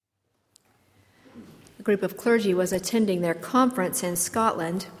a group of clergy was attending their conference in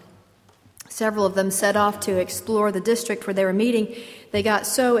Scotland. Several of them set off to explore the district where they were meeting. They got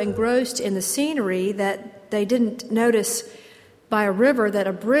so engrossed in the scenery that they didn't notice by a river that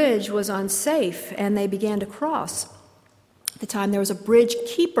a bridge was unsafe, and they began to cross. At the time, there was a bridge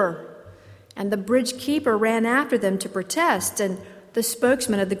keeper, and the bridge keeper ran after them to protest, and the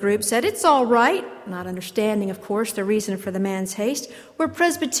spokesman of the group said, "It's all right," not understanding, of course, the reason for the man's haste. "We're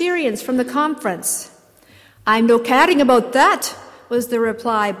Presbyterians from the conference." "I'm no caring about that," was the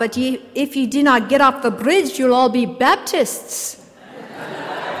reply, "but if ye do not get off the bridge, you'll all be Baptists."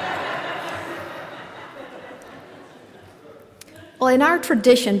 Well, in our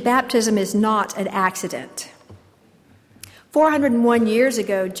tradition, baptism is not an accident. 401 years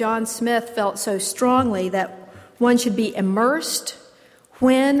ago, John Smith felt so strongly that one should be immersed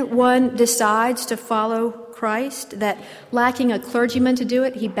when one decides to follow Christ, that lacking a clergyman to do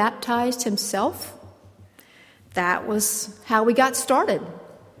it, he baptized himself. That was how we got started.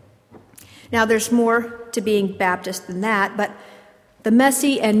 Now, there's more to being Baptist than that, but the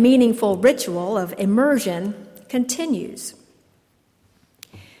messy and meaningful ritual of immersion continues.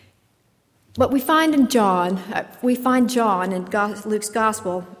 But we find John in Luke's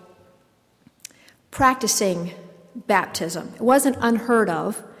gospel practicing baptism. It wasn't unheard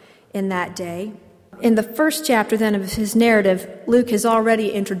of in that day. In the first chapter, then, of his narrative, Luke has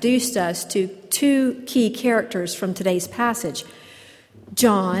already introduced us to two key characters from today's passage,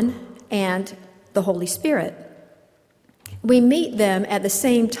 John and the Holy Spirit. We meet them at the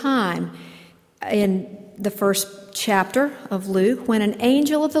same time in the first chapter of Luke, when an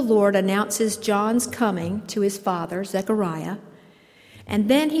angel of the Lord announces John's coming to his father, Zechariah. And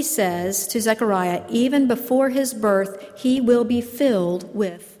then he says to Zechariah, even before his birth, he will be filled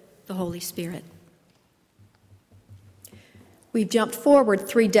with the Holy Spirit. We've jumped forward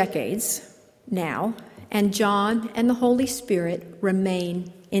 3 decades now, and John and the Holy Spirit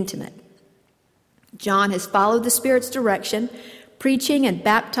remain intimate. John has followed the Spirit's direction, preaching and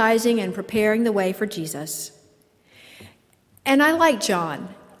baptizing and preparing the way for Jesus. And I like John.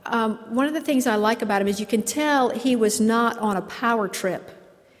 One of the things I like about him is you can tell he was not on a power trip,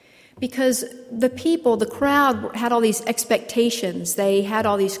 because the people, the crowd, had all these expectations. They had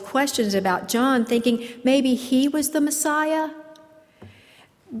all these questions about John, thinking maybe he was the Messiah.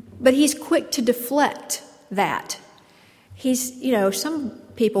 But he's quick to deflect that. Some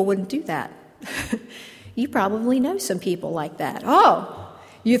people wouldn't do that. You probably know some people like that. "Oh,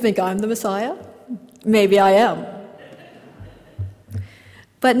 you think I'm the Messiah? Maybe I am."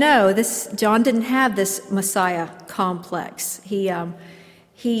 But no, John didn't have this Messiah complex. He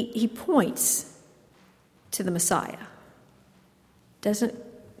points to the Messiah, doesn't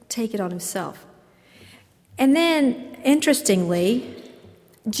take it on himself. And then, interestingly,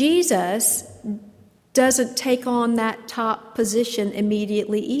 Jesus doesn't take on that top position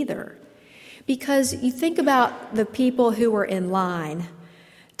immediately either. Because you think about the people who were in line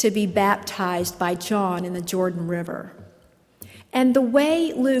to be baptized by John in the Jordan River. And the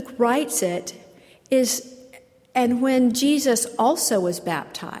way Luke writes it is, and when Jesus also was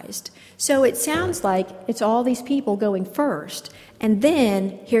baptized. So it sounds like it's all these people going first. And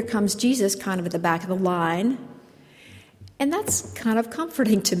then here comes Jesus kind of at the back of the line. And that's kind of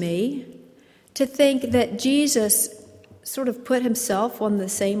comforting to me, to think that Jesus sort of put himself on the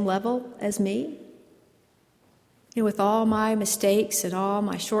same level as me. With all my mistakes and all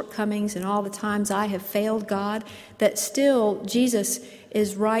my shortcomings and all the times I have failed God, that still Jesus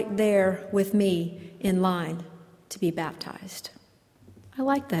is right there with me in line to be baptized. I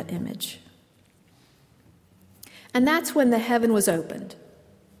like that image. And that's when the heaven was opened.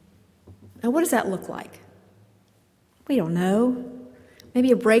 Now, what does that look like? We don't know.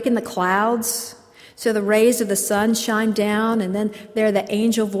 Maybe a break in the clouds, so the rays of the sun shine down, and then there are the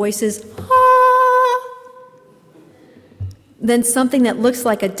angel voices, "Ah!" Then something that looks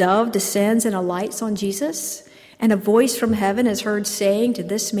like a dove descends and alights on Jesus, and a voice from heaven is heard saying to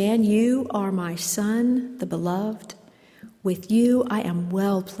this man, "You are my son, the beloved. With you I am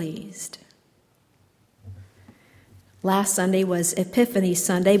well pleased." Last Sunday was Epiphany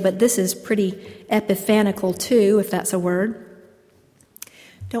Sunday, but this is pretty epiphanical too, if that's a word.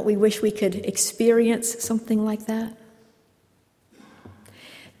 Don't we wish we could experience something like that?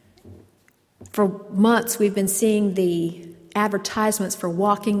 For months, we've been seeing the advertisements for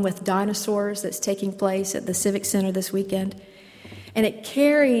Walking with Dinosaurs that's taking place at the Civic Center this weekend. And it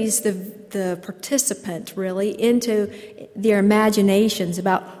carries the participant really into their imaginations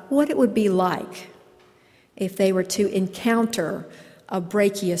about what it would be like if they were to encounter a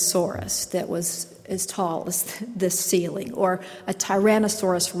brachiosaurus that was as tall as this ceiling, or a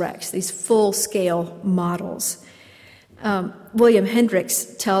Tyrannosaurus Rex, these full-scale models. William Hendricks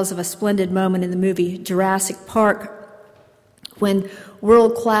tells of a splendid moment in the movie Jurassic Park when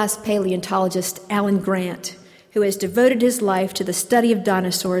world-class paleontologist Alan Grant, who has devoted his life to the study of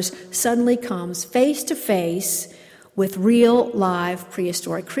dinosaurs, suddenly comes face to face with real, live,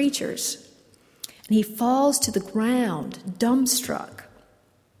 prehistoric creatures. And he falls to the ground, dumbstruck.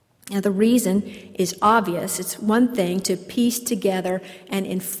 Now, the reason is obvious. It's one thing to piece together an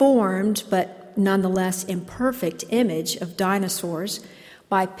informed but nonetheless imperfect image of dinosaurs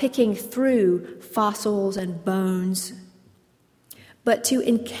by picking through fossils and bones, but to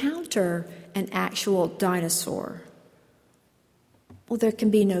encounter an actual dinosaur, well, there can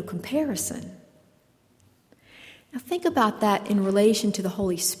be no comparison. Now, think about that in relation to the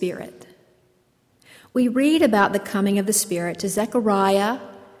Holy Spirit. We read about the coming of the Spirit to Zechariah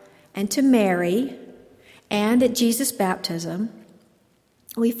and to Mary and at Jesus' baptism.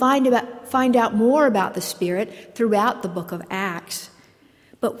 We find out more about the Spirit throughout the book of Acts.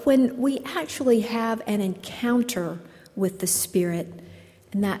 But when we actually have an encounter with the Spirit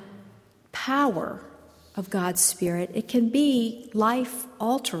and that power of God's Spirit, it can be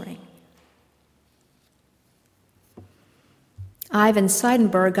life-altering. Ivan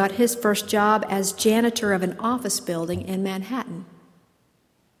Seidenberg got his first job as janitor of an office building in Manhattan.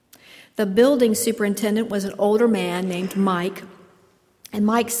 The building superintendent was an older man named Mike, and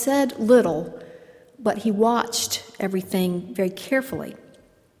Mike said little, but he watched everything very carefully.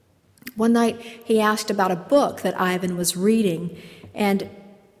 One night, he asked about a book that Ivan was reading, and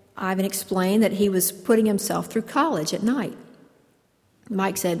Ivan explained that he was putting himself through college at night.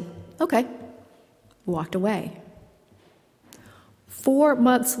 Mike said, "Okay," walked away. 4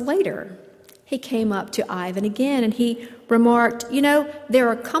 months later, he came up to Ivan again, and he remarked, "There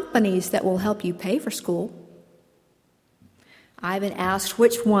are companies that will help you pay for school." Ivan asked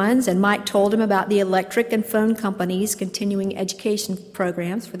which ones, and Mike told him about the electric and phone companies' continuing education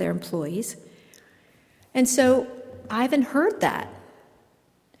programs for their employees. And so Ivan heard that,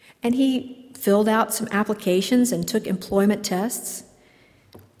 and he filled out some applications and took employment tests.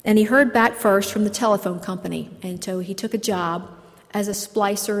 And he heard back first from the telephone company, and so he took a job as a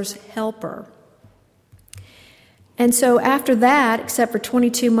splicer's helper. And so after that, except for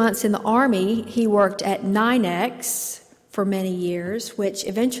 22 months in the Army, he worked at NYNEX for many years, which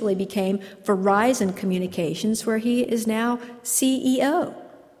eventually became Verizon Communications, where he is now CEO.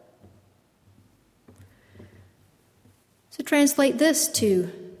 So translate this to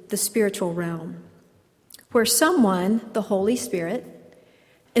the spiritual realm, where someone, the Holy Spirit,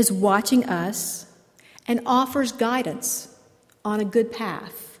 is watching us and offers guidance on a good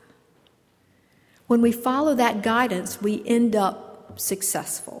path. When we follow that guidance, we end up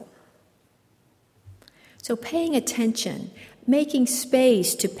successful. So paying attention, making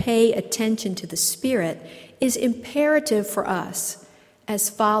space to pay attention to the Spirit is imperative for us as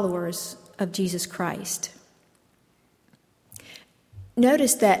followers of Jesus Christ.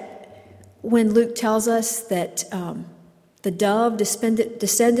 Notice that when Luke tells us that the dove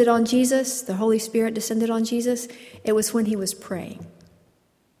descended on Jesus, the Holy Spirit descended on Jesus, it was when he was praying.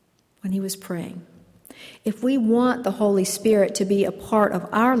 When he was praying. If we want the Holy Spirit to be a part of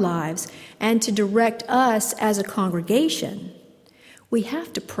our lives and to direct us as a congregation, we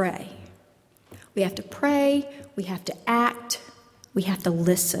have to pray. We have to pray, we have to act, we have to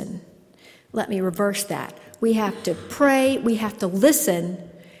listen. Let me reverse that. We have to pray, we have to listen,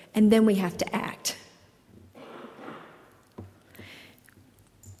 and then we have to act.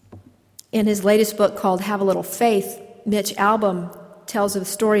 In his latest book called Have a Little Faith, Mitch Albom tells a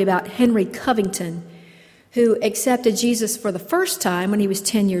story about Henry Covington, who accepted Jesus for the first time when he was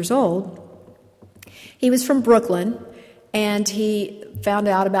 10 years old. He was from Brooklyn, and he found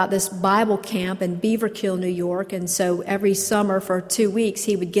out about this Bible camp in Beaverkill, New York, and so every summer for 2 weeks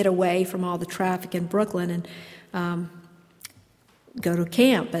he would get away from all the traffic in Brooklyn and go to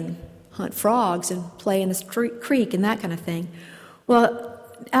camp and hunt frogs and play in the creek and that kind of thing. Well,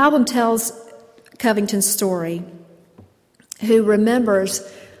 Albom tells Covington's story, who remembers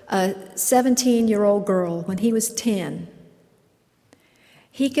a 17-year-old girl when he was 10.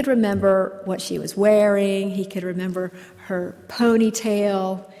 He could remember what she was wearing. He could remember her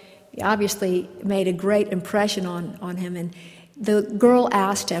ponytail. He obviously made a great impression on him. And the girl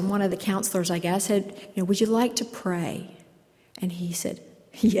asked him, one of the counselors, I guess, said, "Would you like to pray?" And he said,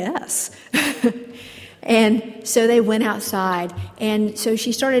 "Yes." And so they went outside, and so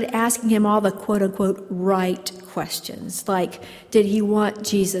she started asking him all the quote-unquote right questions, like, did he want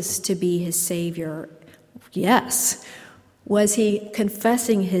Jesus to be his Savior? Yes. Was he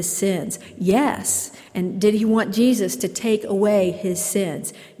confessing his sins? Yes. And did he want Jesus to take away his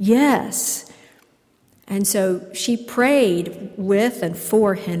sins? Yes. And so she prayed with and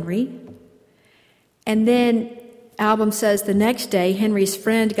for Henry. And then Albom says the next day Henry's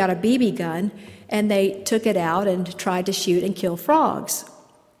friend got a BB gun and they took it out and tried to shoot and kill frogs.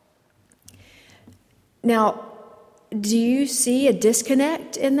 Now, do you see a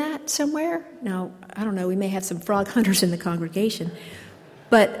disconnect in that somewhere? Now, I don't know, we may have some frog hunters in the congregation,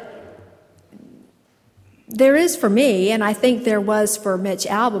 but there is for me, and I think there was for Mitch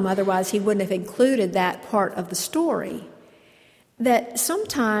Albom, otherwise he wouldn't have included that part of the story, that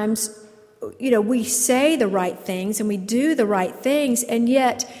sometimes, we say the right things and we do the right things, and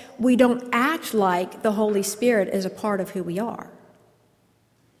yet we don't act like the Holy Spirit is a part of who we are.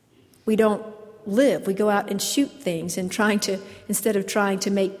 We don't live. We go out and shoot things and instead of trying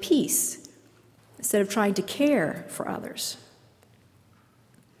to make peace, instead of trying to care for others.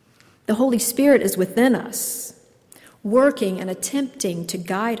 The Holy Spirit is within us, working and attempting to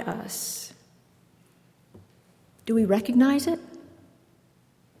guide us. Do we recognize it?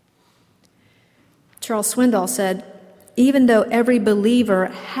 Charles Swindoll said, even though every believer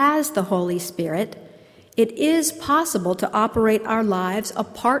has the Holy Spirit, it is possible to operate our lives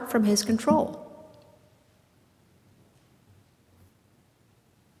apart from his control.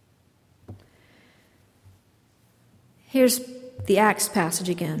 Here's the Acts passage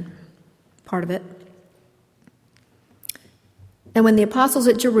again, part of it. And when the apostles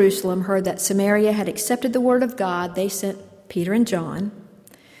at Jerusalem heard that Samaria had accepted the word of God, they sent Peter and John.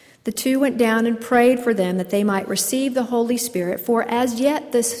 The two went down and prayed for them that they might receive the Holy Spirit, for as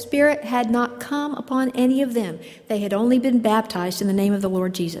yet the Spirit had not come upon any of them. They had only been baptized in the name of the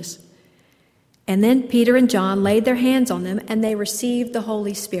Lord Jesus. And then Peter and John laid their hands on them, and they received the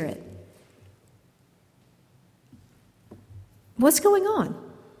Holy Spirit. What's going on?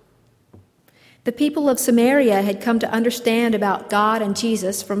 The people of Samaria had come to understand about God and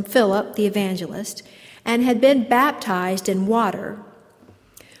Jesus from Philip, the evangelist, and had been baptized in water.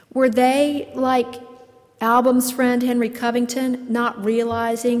 Were they, like Albom's friend Henry Covington, not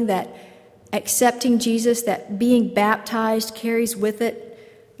realizing that accepting Jesus, that being baptized carries with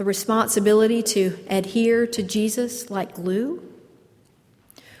it the responsibility to adhere to Jesus like glue?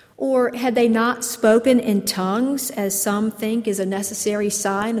 Or had they not spoken in tongues, as some think is a necessary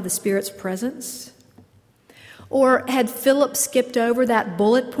sign of the Spirit's presence? Or had Philip skipped over that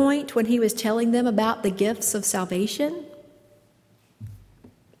bullet point when he was telling them about the gifts of salvation?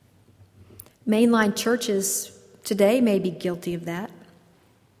 Mainline churches today may be guilty of that.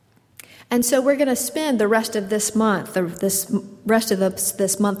 And so we're going to spend the rest of this month, or this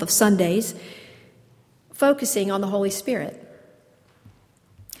month of Sundays, focusing on the Holy Spirit.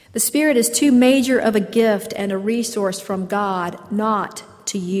 The Spirit is too major of a gift and a resource from God not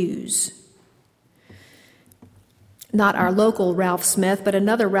to use. Not our local Ralph Smith, but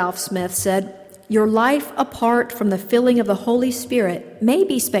another Ralph Smith said, "Your life apart from the filling of the Holy Spirit may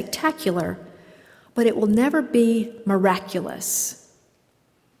be spectacular, but it will never be miraculous."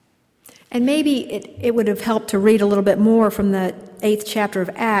 And maybe it would have helped to read a little bit more from the 8th chapter of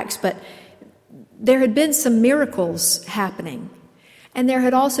Acts, but there had been some miracles happening. And there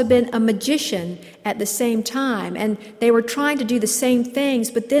had also been a magician at the same time, and they were trying to do the same things,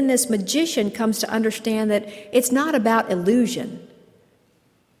 but then this magician comes to understand that it's not about illusion.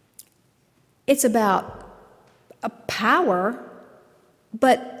 It's about a power,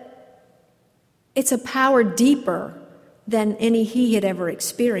 but it's a power deeper than any he had ever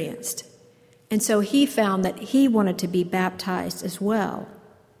experienced. And so he found that he wanted to be baptized as well.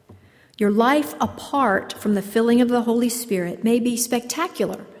 Your life apart from the filling of the Holy Spirit may be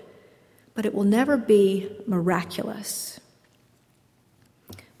spectacular, but it will never be miraculous.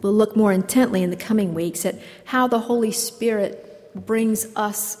 We'll look more intently in the coming weeks at how the Holy Spirit brings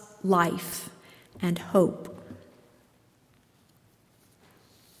us life and hope.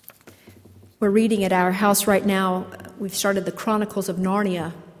 We're reading at our house right now, we've started the Chronicles of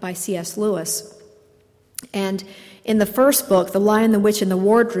Narnia by C.S. Lewis. And in the first book, The Lion, the Witch, and the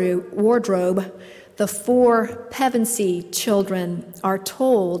Wardrobe, the 4 Pevensey children are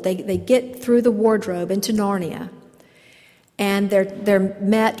told, they get through the wardrobe into Narnia, and they're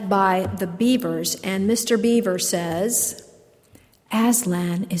met by the beavers, and Mr. Beaver says,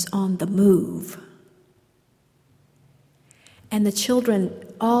 "Aslan is on the move." And the children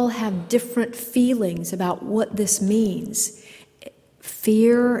all have different feelings about what this means.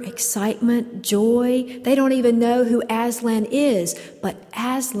 Fear, excitement, joy. They don't even know who Aslan is, but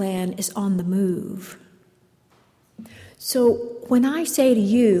Aslan is on the move. So when I say to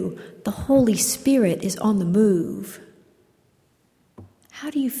you, the Holy Spirit is on the move, how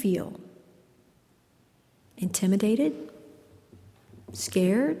do you feel? Intimidated?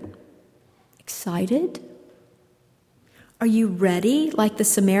 Scared? Excited? Are you ready, like the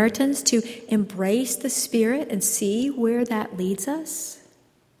Samaritans, to embrace the Spirit and see where that leads us?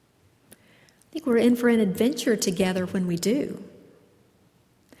 I think we're in for an adventure together when we do.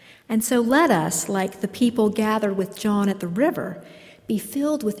 And so let us, like the people gathered with John at the river, be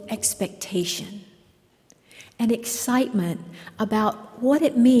filled with expectation and excitement about what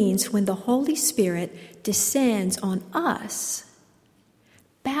it means when the Holy Spirit descends on us,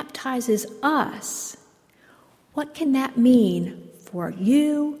 baptizes us. What can that mean for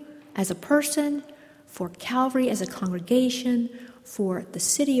you as a person, for Calvary as a congregation, for the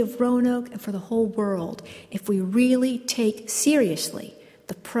city of Roanoke, and for the whole world, if we really take seriously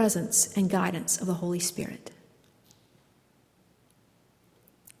the presence and guidance of the Holy Spirit?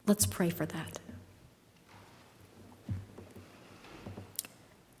 Let's pray for that.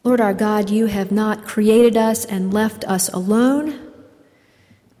 Lord our God, you have not created us and left us alone,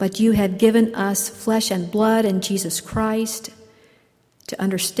 but you have given us flesh and blood in Jesus Christ to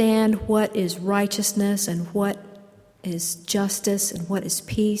understand what is righteousness and what is justice and what is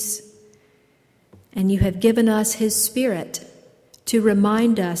peace. And you have given us his Spirit to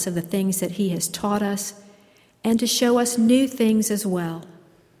remind us of the things that he has taught us and to show us new things as well.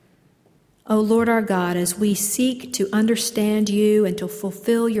 O Lord our God, as we seek to understand you and to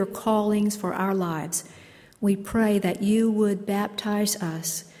fulfill your callings for our lives, we pray that you would baptize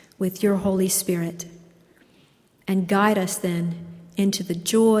us with your Holy Spirit and guide us then into the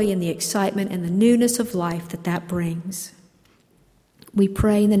joy and the excitement and the newness of life that brings. We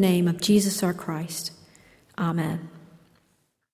pray in the name of Jesus our Christ. Amen.